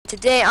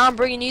Today I'm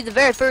bringing you the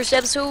very first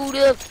episode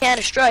of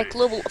Counter-Strike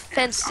Global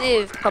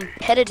Offensive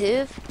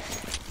Competitive.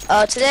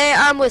 Today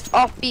I'm with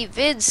Offbeat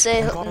Vids. Say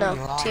no.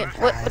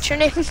 What's your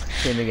name?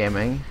 TMV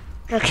Gaming.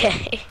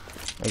 Okay.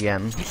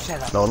 Again.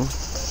 Lol.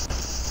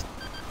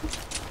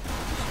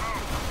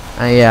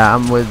 Yeah,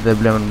 I'm with the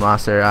Bloom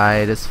Master.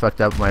 I just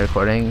fucked up my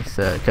recording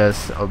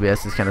because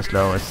OBS is kind of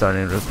slow at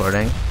starting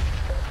recording.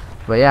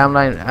 But yeah,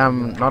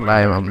 I'm not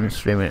live. I'm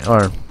streaming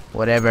or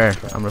whatever.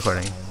 I'm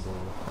recording.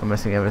 I'm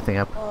messing everything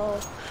up.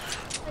 Oh,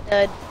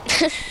 I died.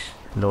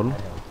 Lol.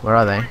 Where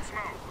are they?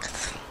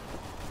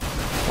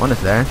 One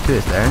is there. Two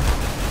is there.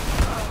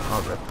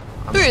 Oh, rip.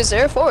 3 is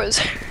there. 4 is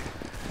there.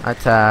 I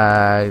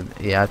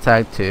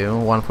tagged two.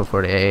 One for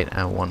 48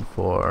 and one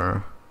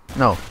for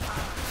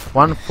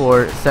one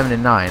for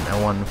 79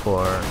 and one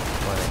for 20.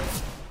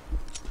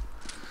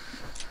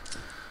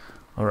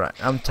 Alright,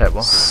 I'm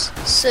terrible.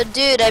 So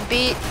dude, I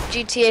beat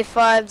GTA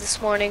 5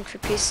 this morning for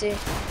PC.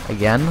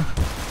 Again?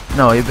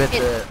 No, you beat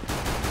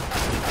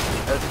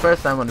the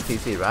first time on the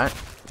PC, right?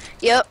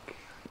 Yep.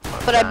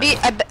 Oh, but I beat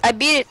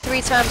it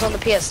 3 times on the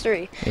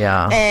PS3.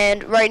 Yeah.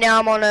 And right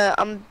now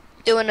I'm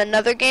doing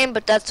another game,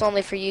 but that's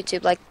only for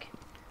YouTube. Like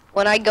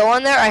when I go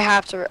on there,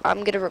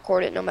 I'm gonna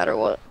record it no matter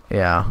what.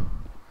 Yeah.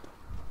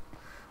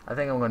 I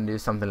think I'm gonna do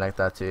something like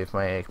that too if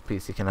my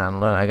PC can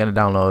handle it. I'm gonna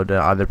download the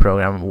other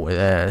program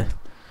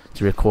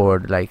to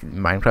record like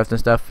Minecraft and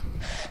stuff.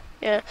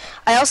 Yeah.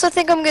 I also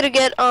think I'm gonna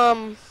get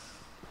Call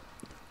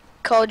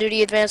of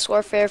Duty Advanced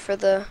Warfare for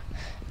the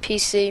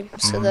PC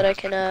so that I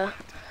can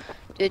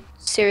do a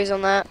series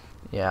on that.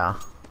 Yeah.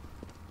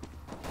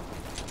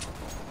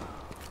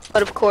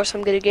 But of course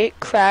I'm gonna get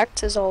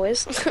cracked as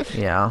always.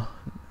 Yeah.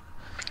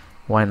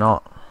 Why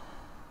not?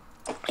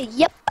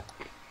 Yep.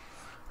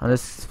 I'm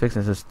just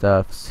fixing some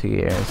stuff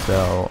here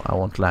so I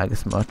won't lag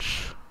as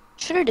much.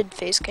 Should have did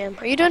face cam.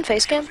 Are you doing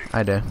face cam?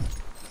 I do.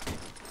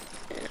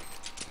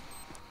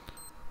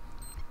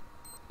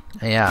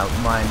 Yeah,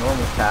 my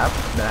normal cap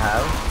that I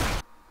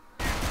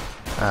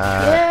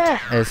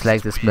have is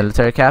like this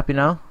military cap, you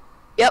know?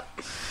 Yep.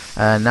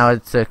 Now I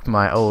took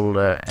my old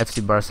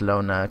FC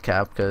Barcelona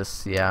cap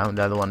because yeah,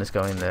 the other one is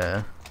going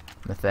the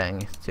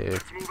thing to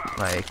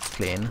like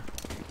clean.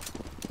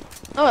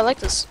 Oh, I like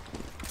this.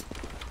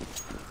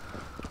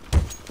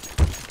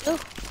 Oh.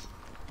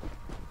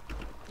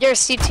 You're a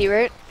CT,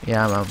 right?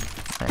 Yeah, I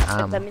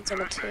am. That means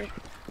I'm a T. I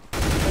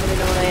don't even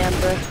know what I am,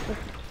 bro.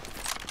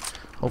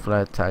 Hopefully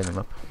I tied him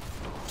up.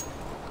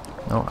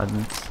 No, I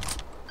didn't.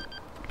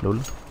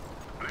 Lol.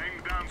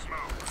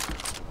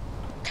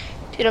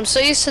 Dude, I'm so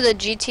used to the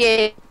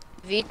GTA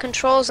V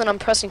controls and I'm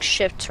pressing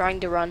shift trying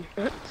to run.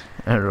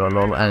 And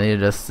roll, and you're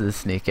just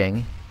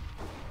sneaking.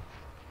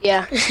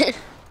 Yeah.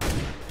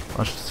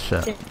 Oh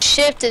shit.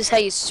 Shift is how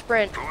you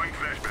sprint.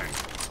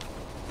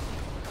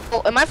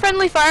 Oh, am I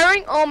friendly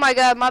firing? Oh my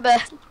god, my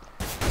bad.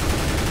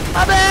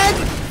 My bad!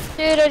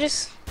 Dude, I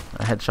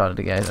headshotted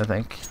the guys, I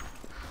think.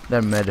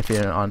 They're mid if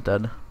you aren't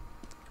dead.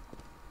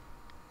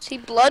 See,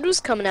 blood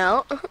was coming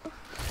out.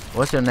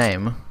 What's your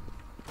name?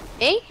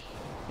 Me?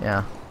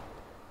 Yeah.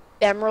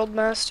 Emerald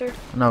Master.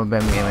 No,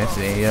 Ben Game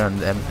you're on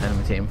the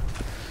enemy team.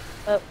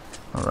 Oh.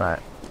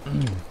 Alright.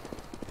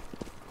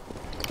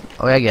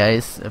 Oh yeah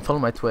guys, follow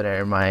my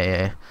Twitter,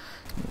 I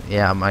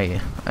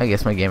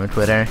guess my gamer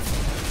Twitter.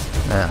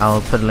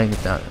 I'll put a link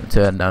to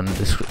it down in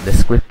the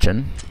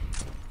description.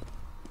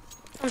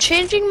 I'm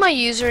changing my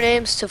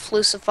usernames to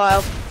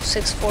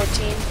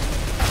Fluciphile614.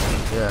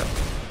 Yeah,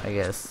 I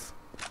guess.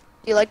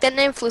 You like that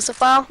name,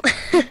 Fluciphile?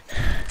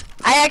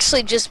 I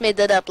actually just made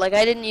that up. Like,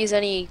 I didn't use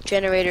any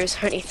generators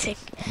or anything.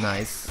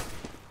 Nice.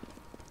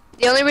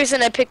 The only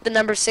reason I picked the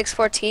number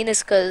 614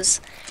 is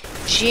because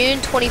June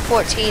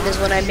 2014 is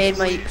when I made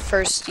my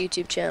first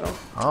YouTube channel.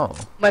 Oh.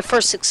 My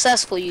first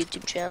successful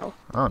YouTube channel.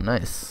 Oh,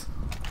 nice.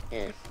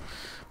 Yeah.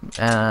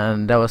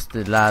 And that was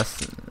the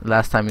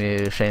last time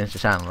you changed the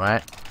channel,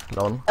 right?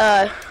 Lol.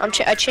 I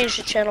changed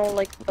the channel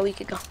like a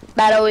week ago.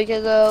 About a week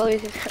ago.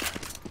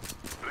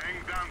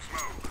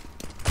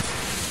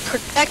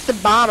 Protect the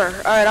bomber.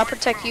 Alright, I'll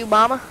protect you,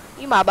 bomber.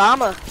 You my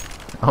bomber.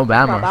 Oh,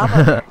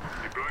 bomber.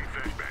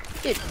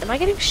 Dude, am I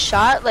getting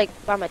shot like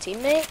by my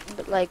teammate?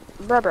 But like,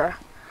 bruh.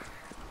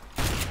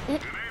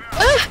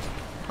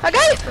 I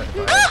got it!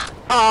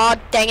 Aw,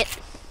 dang it.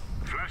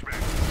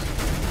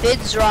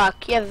 Vids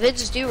rock. Yeah,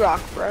 vids do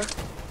rock, bro.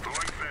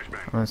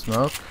 On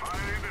smoke.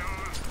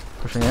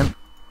 Pushing in.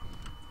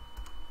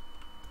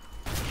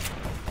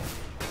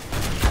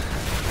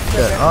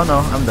 Good. Oh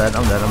no, I'm dead.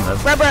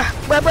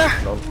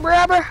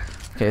 Rubber.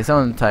 Okay,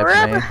 someone typed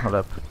me. Hold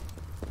up.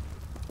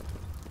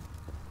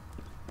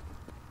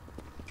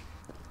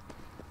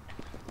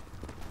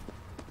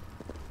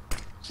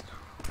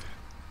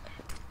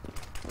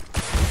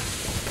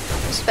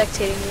 I'm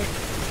spectating you.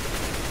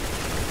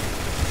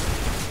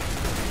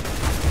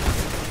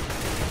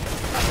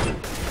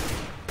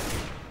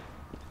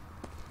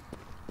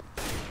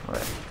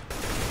 Alright.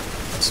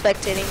 I'm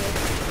spectating you.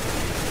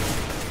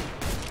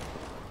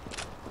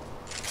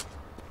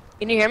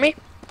 Can you hear me?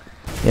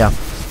 Yeah.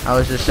 I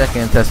was just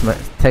checking a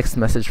text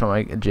message from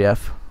my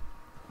GF.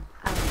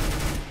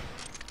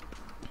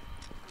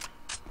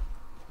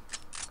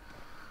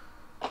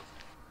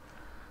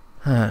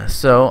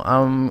 So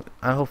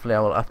hopefully I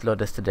will upload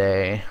this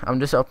today. I'm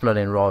just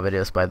uploading raw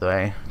videos, by the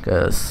way,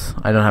 because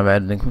I don't have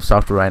editing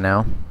software right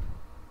now.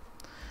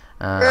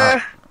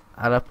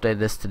 I'll update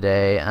this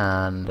today,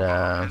 and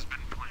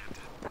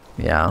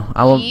yeah,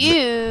 I will.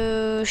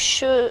 You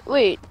should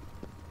wait.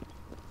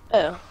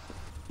 Oh.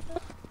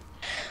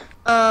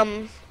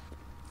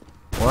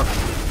 What?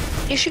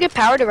 You should get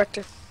Power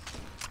Director.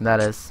 That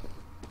is.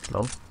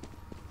 Lol.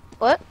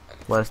 What?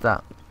 What is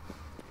that?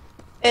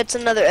 It's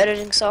another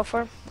editing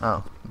software.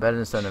 Oh, better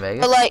than Sony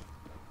Vegas? But like,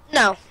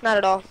 no, not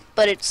at all.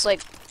 But it's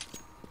like,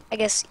 I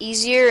guess,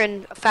 easier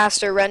and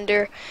faster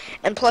render,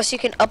 and plus you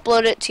can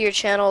upload it to your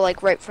channel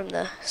like right from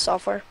the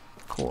software.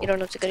 Cool. You don't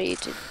have to go to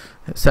YouTube.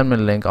 Send me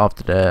the link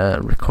after the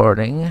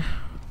recording.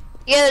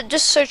 Yeah,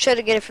 just search how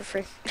to get it for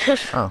free.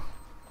 Oh,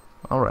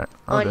 alright.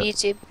 On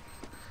YouTube.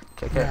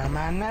 Okay.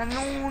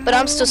 But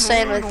I'm still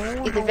staying with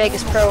either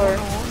Vegas Pro or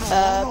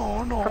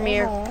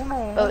Premiere,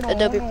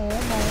 Adobe.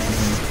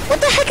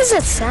 What the heck is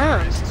that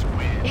sound?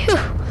 Ew.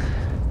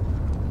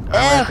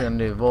 I'm gonna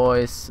do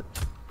voice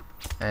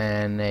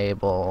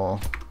enable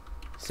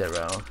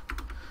 0.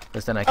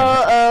 Because then I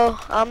can.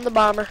 I'm the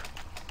bomber.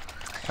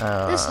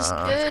 This is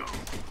good.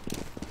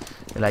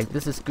 You're like,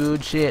 this is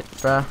good shit,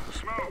 bruh.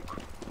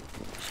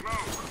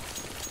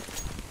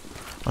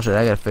 Oh shit,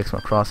 I gotta fix my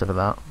crosshair for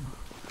that.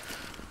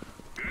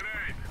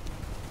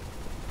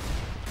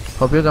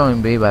 Hope you're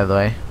going B, by the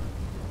way.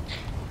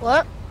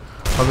 What?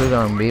 Hope you're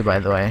going B, by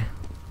the way.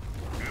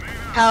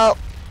 How?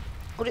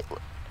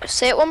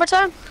 Say it one more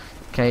time.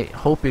 Okay,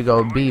 hope you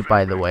go B,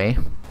 by the way.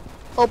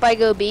 Hope I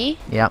go B?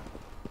 Yep.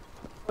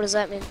 What does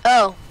that mean?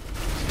 Oh.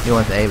 You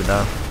went to A,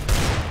 though.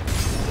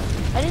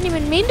 I didn't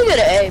even mean to go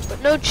to A, but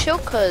no, chill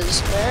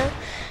cuz, man.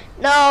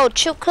 No,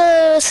 chill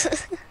cuz.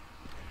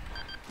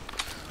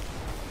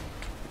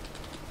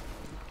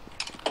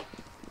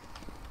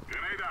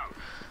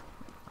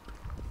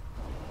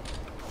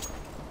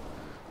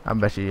 I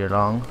bet you're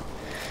long.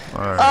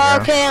 Or,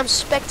 okay, I'm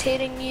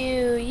spectating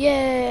you.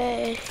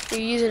 Yay. You're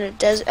using a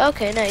desert.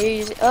 Okay, now you're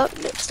using. Oh,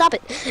 no, stop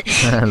it.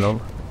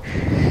 Hello.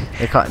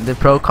 The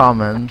pro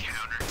comment.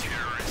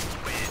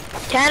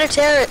 Counter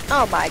terror.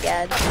 Oh my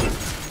god.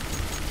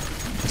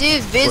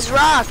 Dude, vids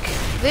rock.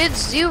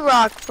 Vids you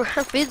rock.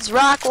 Vids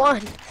rock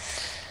 1.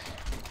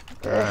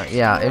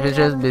 Yeah, if it's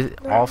just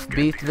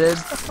offbeat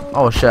vids.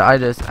 Oh shit, I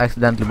just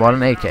accidentally bought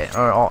an AK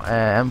or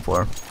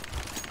M4.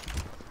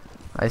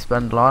 I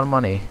spent a lot of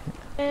money.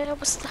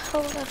 What's the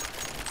hell? What the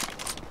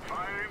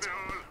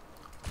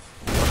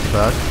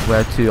fuck?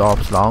 We're 2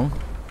 ops long.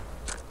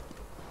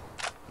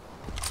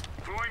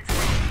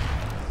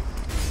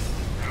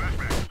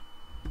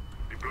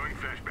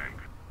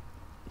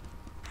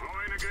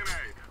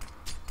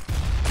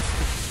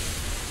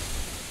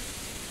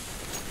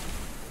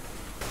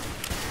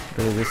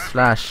 Look at this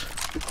flash.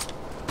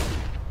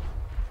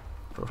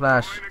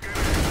 Flash.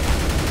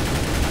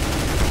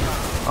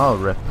 Oh,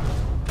 rip.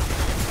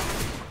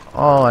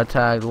 Oh, I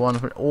tagged one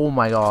for. Oh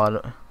my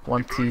god.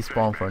 1 T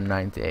spawn for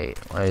 98.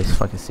 Are you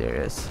fucking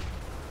serious?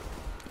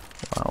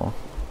 Wow.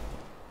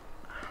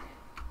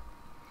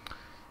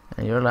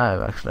 And you're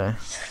live, actually.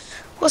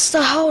 What's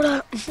the hold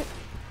up?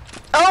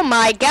 Oh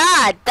my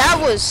god, that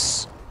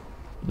was.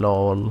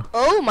 Lol.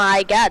 Oh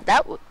my god,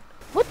 that was.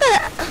 What the?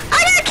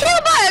 I got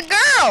killed by a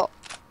girl!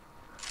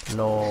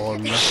 Lol.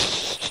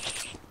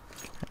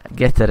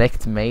 Get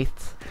direct,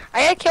 mate.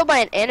 I got killed by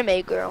an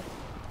anime girl.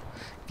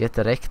 Get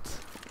direct.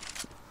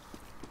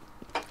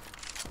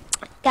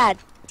 God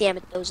damn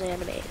it, those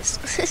animes.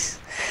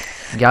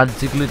 God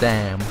tickle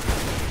damn.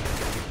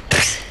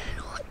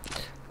 What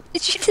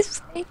did you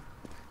just say?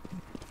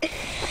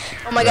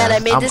 Oh my god, I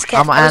made this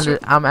cat.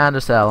 I'm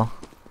Andersell.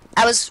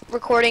 I was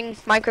recording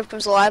Minecraft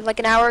Comes Alive like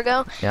an hour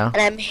ago. Yeah.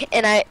 And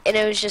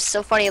it was just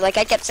so funny. Like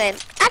I kept saying,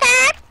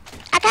 okay,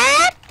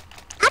 okay,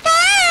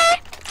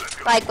 okay.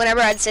 Like whenever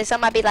I'd say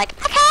something, I'd be like,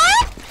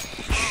 okay.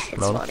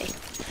 It's funny.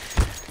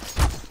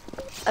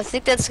 I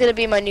think that's gonna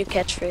be my new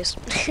catchphrase.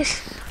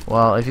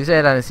 Well, if you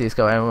say that in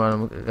CSGO,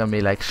 everyone gonna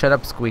be like, "Shut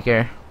up,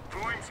 squeaker."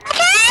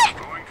 Okay.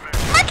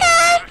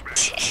 Okay.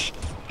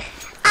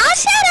 I'll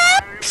shut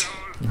up.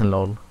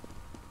 Lol.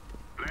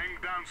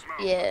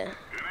 Yeah.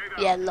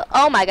 Yeah.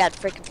 Oh my god,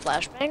 freaking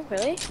flashbang,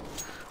 really?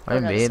 Where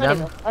are you, mate? That's not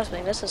even a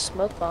flashbang. That's a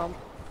smoke bomb.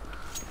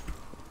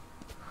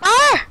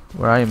 Ah!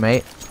 Where are you,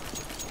 mate?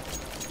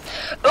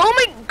 Oh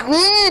my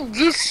god,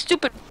 you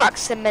stupid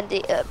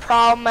proximity,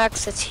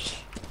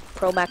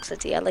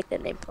 Promaxity, I like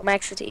that name,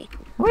 Promaxity.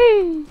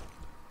 Whee!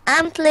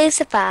 I'm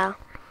Fluciphile.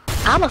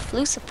 I'm a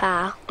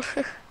Fluciphile.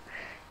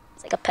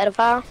 It's like a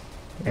pedophile.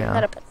 Yeah.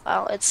 Not a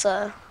pedophile, it's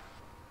what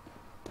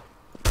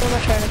am I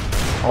trying to...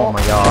 Oh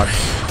my god.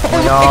 Oh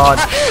my god.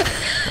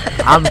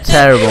 I'm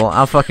terrible.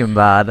 I'm fucking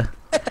bad.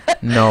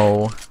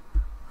 No.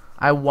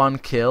 I 1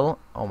 kill.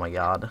 Oh my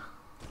god.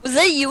 Was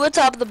that you on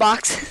top of the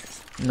box?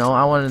 No,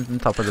 I wasn't on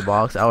top of the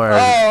box. I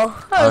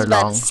was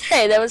about to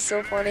say, that was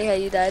so funny how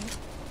you died.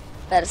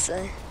 About to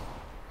say.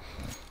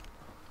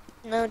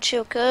 No,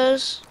 chill,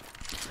 cuz.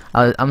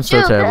 I'm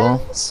so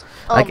terrible.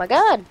 Oh like, my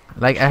god.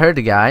 Like, I heard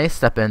the guy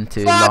step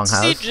into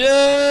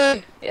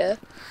Longhouse. Yeah.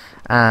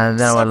 And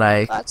then I was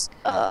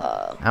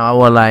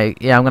like,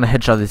 yeah, I'm gonna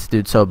headshot this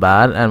dude so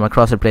bad, and my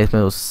crosshair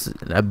placement was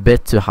a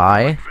bit too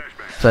high,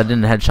 so I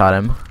didn't headshot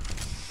him.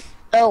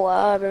 Oh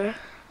wow, bro.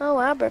 Oh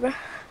wow, bro.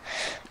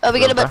 Oh, we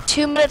got about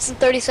 2 minutes and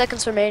 30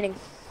 seconds remaining.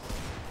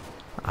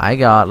 I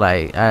got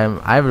like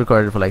I've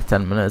recorded for like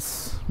 10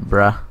 minutes,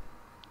 bruh.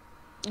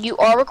 You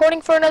are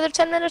recording for another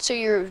 10 minutes, or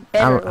you're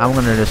better? I'm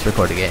gonna just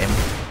record a game,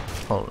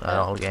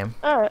 whole game.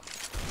 All right.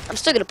 I'm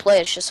still gonna play.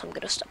 It's just I'm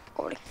gonna stop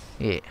recording.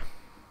 Yeah.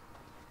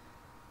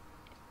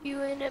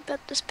 You ain't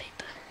about this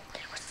paper.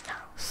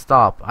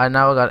 Stop. I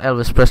now got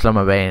Elvis Presley on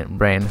my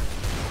brain.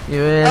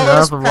 You ain't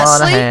Elvis up of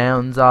what a Presley?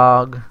 hound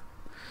dog.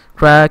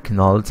 Cracking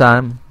all the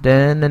time.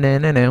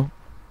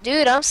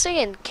 Dude, I'm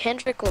singing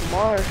Kendrick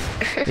Lamar.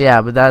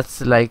 Yeah, but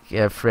that's like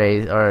a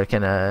phrase or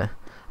kinda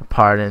a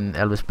part in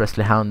Elvis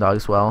Presley Hound Dog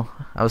as well.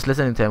 I was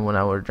listening to him when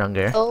I was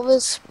younger.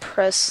 Elvis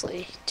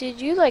Presley.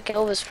 Dude, you like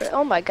Elvis Presley.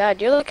 Oh my god,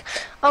 you're like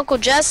Uncle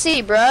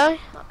Jesse, bruh.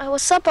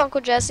 What's up,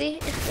 Uncle Jesse?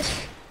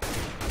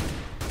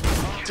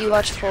 Do you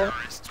watch full?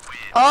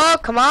 Oh,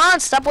 come on,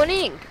 stop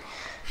winning.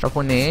 Stop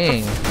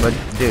winning. But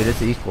dude,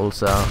 it's equal,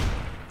 so.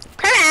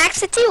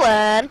 Correct, it's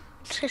 2-1.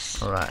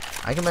 Alright,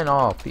 I can win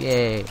off.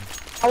 Yay.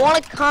 I want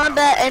a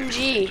combat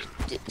MG.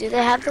 Do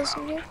they have those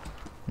in here?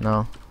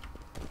 No.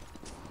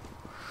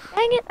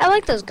 Dang it, I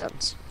like those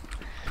guns.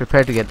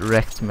 Prepare to get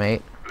wrecked,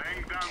 mate.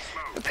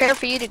 Prepare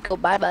for you to go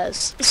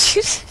bye-byes.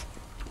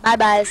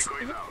 Bye-byes.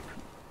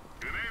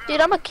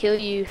 Dude, I'ma kill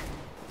you.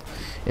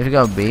 If you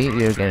got beat,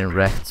 you're getting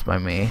wrecked by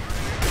me.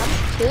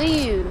 I'ma kill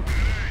you.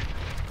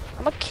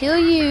 I'ma kill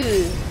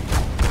you.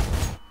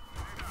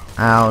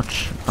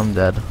 Ouch, I'm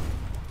dead.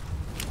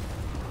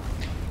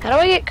 How do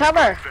I get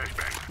cover?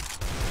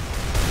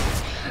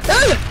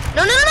 No,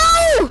 no,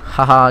 no!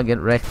 Haha, get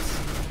wrecked.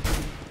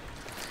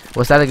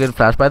 Was that a good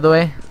flash, by the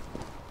way?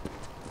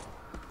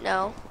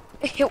 No,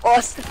 it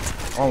wasn't.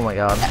 Oh my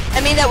god.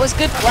 I mean, that was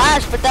good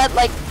flash, but that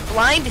like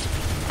blinded me.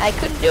 I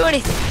couldn't do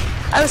anything.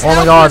 I was Oh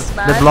my god, helpless,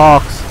 man. the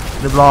blocks.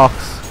 The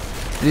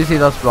blocks. Did you see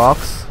those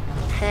blocks?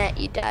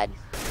 You died.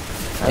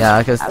 Yeah,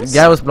 because the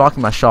guy was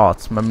blocking my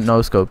shots, my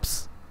no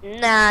scopes.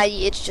 Nah,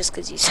 it's just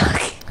because you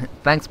suck.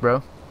 Thanks,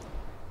 bro.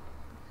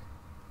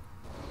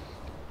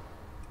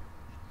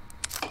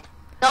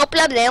 No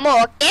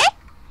problemo, okay?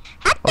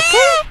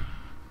 Okay.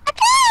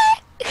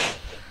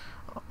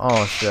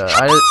 Oh shit!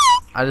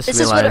 I just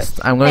realized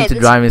I'm going to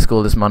driving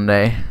school this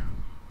Monday.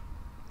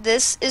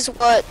 This is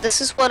what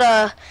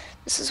a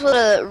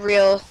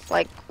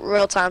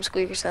real time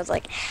squeaker sounds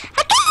like.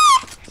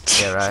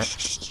 Yeah, right.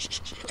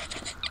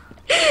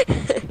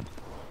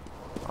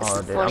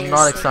 Oh, dude, I'm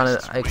funniest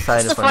not thing.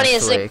 excited for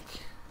next week.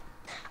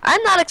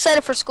 I'm not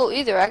excited for school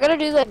either. I gotta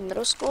do like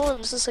middle school, and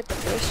this is like the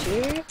first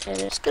year,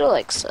 and it's gonna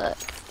like suck.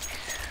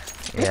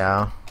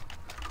 Yeah,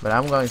 but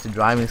I'm going to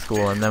driving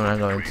school, and then I'm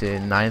going to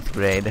 9th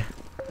grade.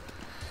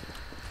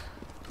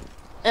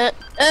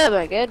 Oh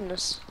my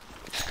goodness.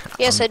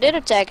 Yes, I did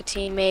attack a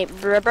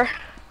teammate, rubber.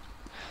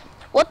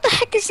 What the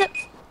heck is that?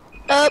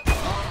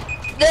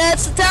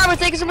 That's the timer.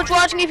 Thank you so much for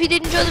watching. If you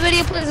did enjoy the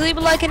video, please leave a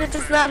like, and it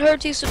does not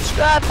hurt to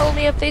subscribe. Follow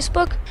me on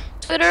Facebook,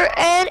 Twitter,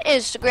 and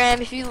Instagram.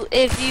 If you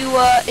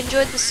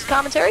enjoyed this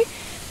commentary,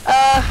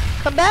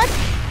 come back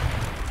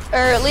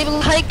or leave a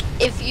like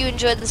if you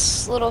enjoyed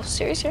this little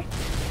series here,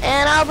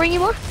 and I'll bring you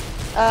more.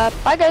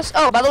 Bye guys.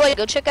 Oh, by the way,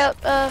 go check out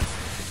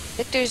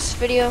Victor's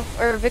video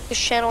or Victor's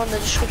channel in the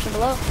description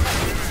below.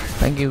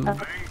 Thank you.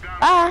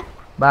 Bye.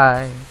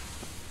 Bye.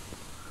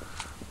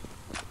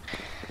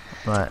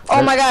 Right.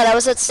 Oh my god, I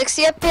was at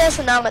 60 FPS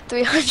and now I'm at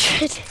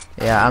 300.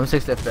 Yeah, I'm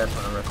 60 FPS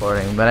when I'm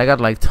recording, but I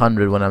got like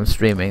 100 when I'm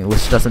streaming,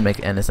 which doesn't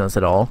make any sense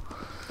at all.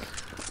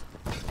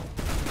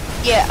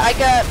 Yeah, I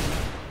got...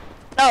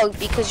 No,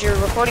 because your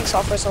recording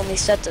software is only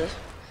set to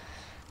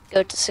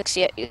go to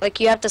 60. Like,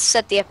 you have to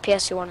set the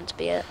FPS you want it to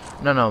be at.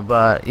 No,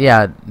 but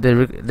yeah,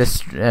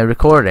 this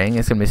recording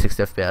is gonna be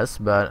 60 FPS,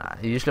 but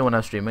usually when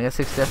I'm streaming at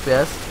 60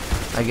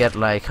 FPS, I get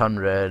like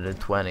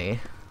 120.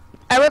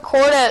 I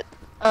record at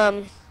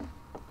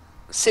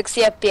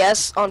 60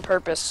 FPS on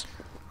purpose.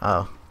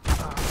 Oh.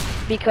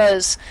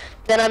 Because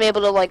then I'm able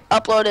to like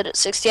upload it at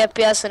 60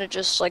 FPS and it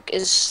just like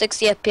is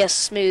 60 FPS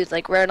smooth,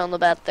 like right on the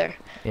bat there.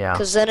 Yeah.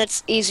 Because then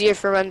it's easier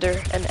for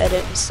render and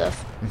edit and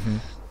stuff.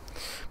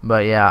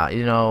 But yeah,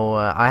 you know,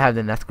 I have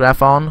the net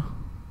graph on,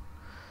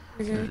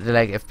 the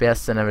like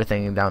FPS and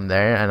everything down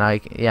there, and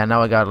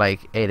now I got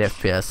like 8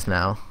 FPS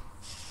now.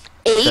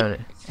 8?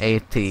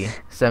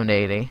 70,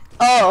 80.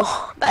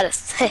 Oh, about to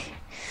say.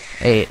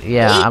 8,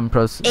 yeah, 8? I'm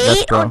pro.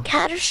 8 on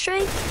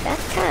Counter-Strike? That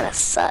kind of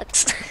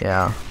sucks.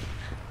 Yeah.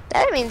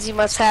 That means you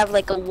must have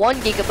like a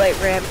 1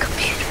 GB RAM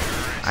computer.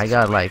 I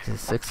got like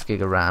 6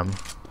 GB RAM.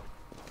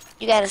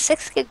 You got a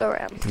 6 GB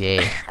RAM.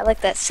 Yeah. I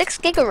like that 6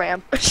 GB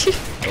RAM.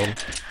 Cool.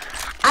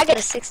 I got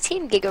a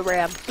 16 GB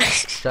RAM.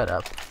 Shut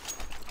up.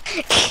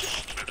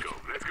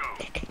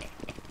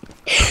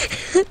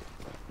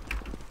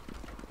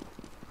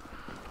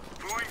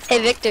 Hey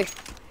Victor.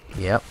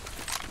 Yep.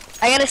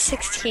 I got a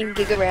 16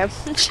 GB RAM.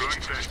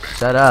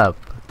 Shut up.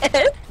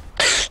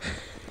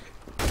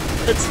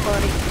 That's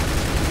funny.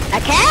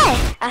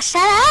 Okay, I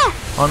shut up.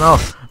 Oh no!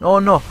 Oh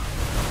no!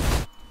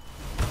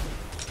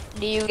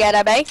 Do you get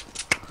a bait?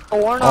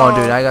 Or no? Oh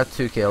dude, I got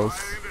 2 kills.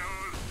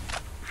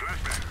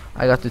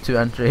 I got the 2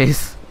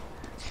 entries.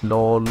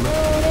 Lol. Oh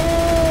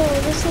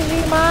no, this is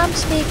your mom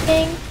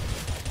speaking.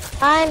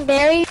 I'm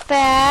very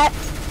fat.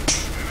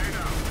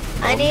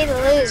 I need to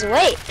lose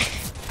weight.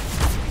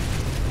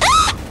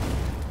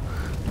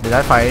 Did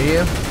I fire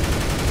you?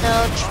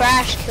 No,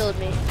 trash killed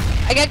me.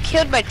 I got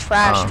killed by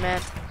trash, Oh.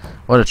 man.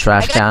 What a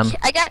trash can.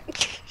 I got.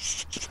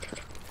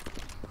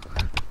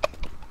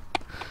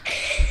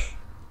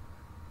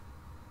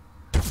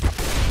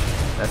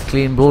 That's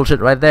clean bullshit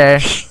right there.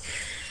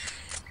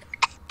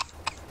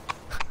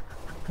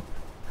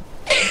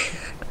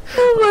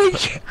 Oh my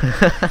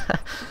god.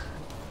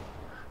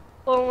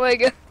 Oh my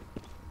god.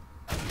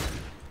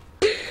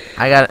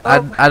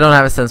 I don't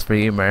have a sense for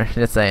humor,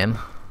 just saying.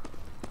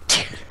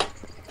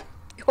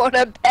 You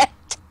wanna bet?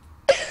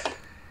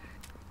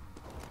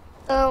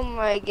 Oh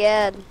my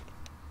god.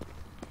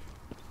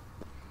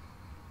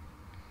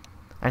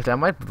 Actually, I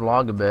might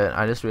vlog a bit.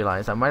 I just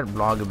realized I might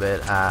vlog a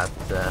bit at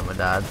my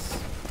dad's.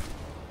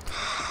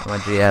 My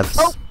GFs.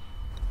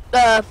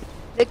 Oh,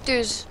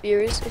 Victor's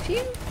viewers, if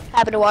you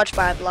happen to watch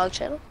my vlog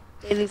channel,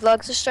 daily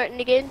vlogs are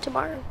starting again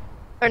tomorrow.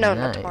 Or no,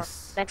 not tomorrow.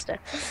 Nice. Next day.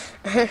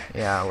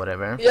 Yeah,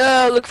 whatever.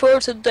 Yeah, look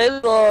forward to daily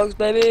vlogs,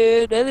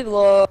 baby. Daily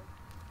vlog.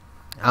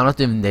 I'm not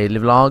doing daily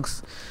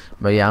vlogs,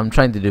 but yeah, I'm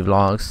trying to do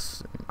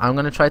vlogs. I'm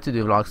gonna try to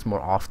do vlogs more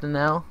often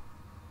now.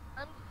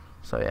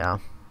 So yeah.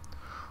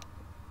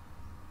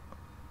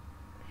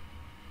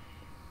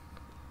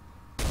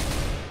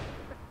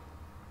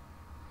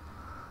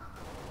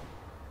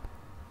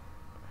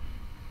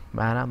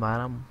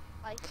 Bottom.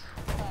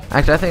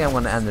 Actually, I think I'm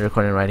gonna end the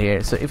recording right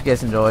here. So if you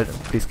guys enjoyed,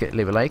 please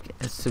leave a like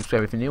and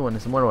subscribe if you're new. And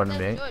it's more what I'm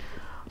doing.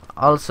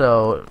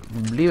 Also,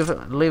 leave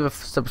a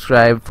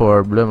subscribe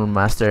for Blue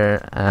Master.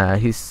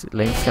 His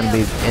links can be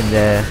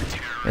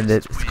in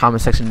the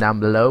comment section down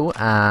below.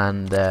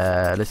 And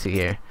let's see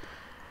here.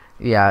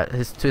 Yeah, to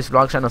his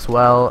vlog channel as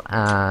well.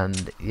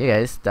 And yeah,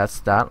 guys, that's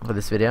that for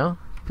this video.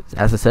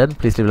 As I said,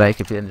 please leave a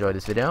like if you enjoyed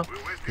this video.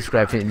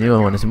 Subscribe if you're new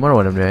and want to see more of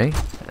what I'm doing.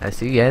 I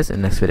see you guys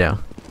in the next video.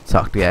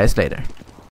 Talk to you guys later.